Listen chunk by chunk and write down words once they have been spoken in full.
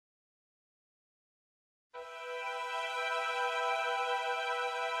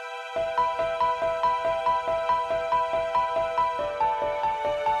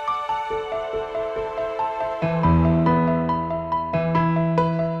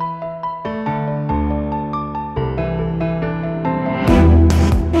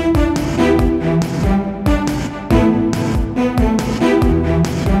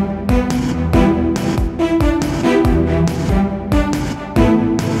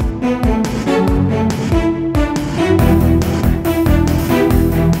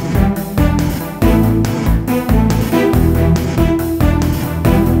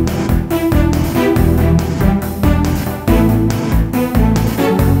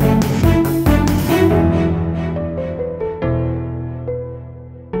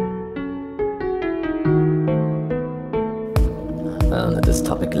On a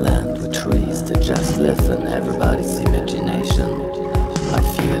dystopic land with trees that just live in everybody's imagination, I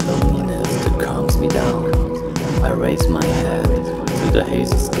feel loneliness that calms me down. I raise my head to the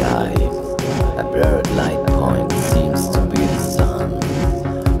hazy sky. A blurred light point seems to be the sun.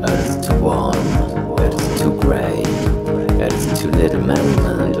 Earth is too warm, it is too grey. It is too little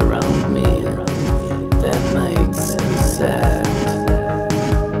merriment around me. That makes me sad.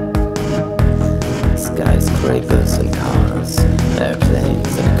 Skyscrapers and cars,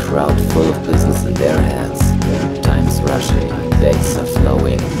 airplanes and a crowd full of business in their heads. Time's rushing, days are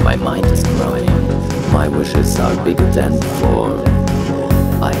flowing, my mind is growing. My wishes are bigger than before.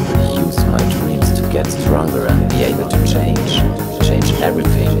 I will use my dreams to get stronger and be able to change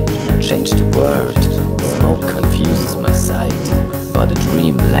everything, change the world. Smoke confuses my sight, but a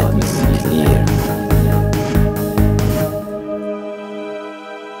dream let me see clear.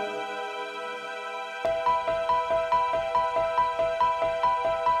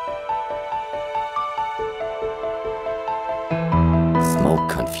 Smoke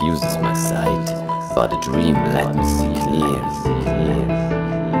confuses my sight, but a dream let me see clear.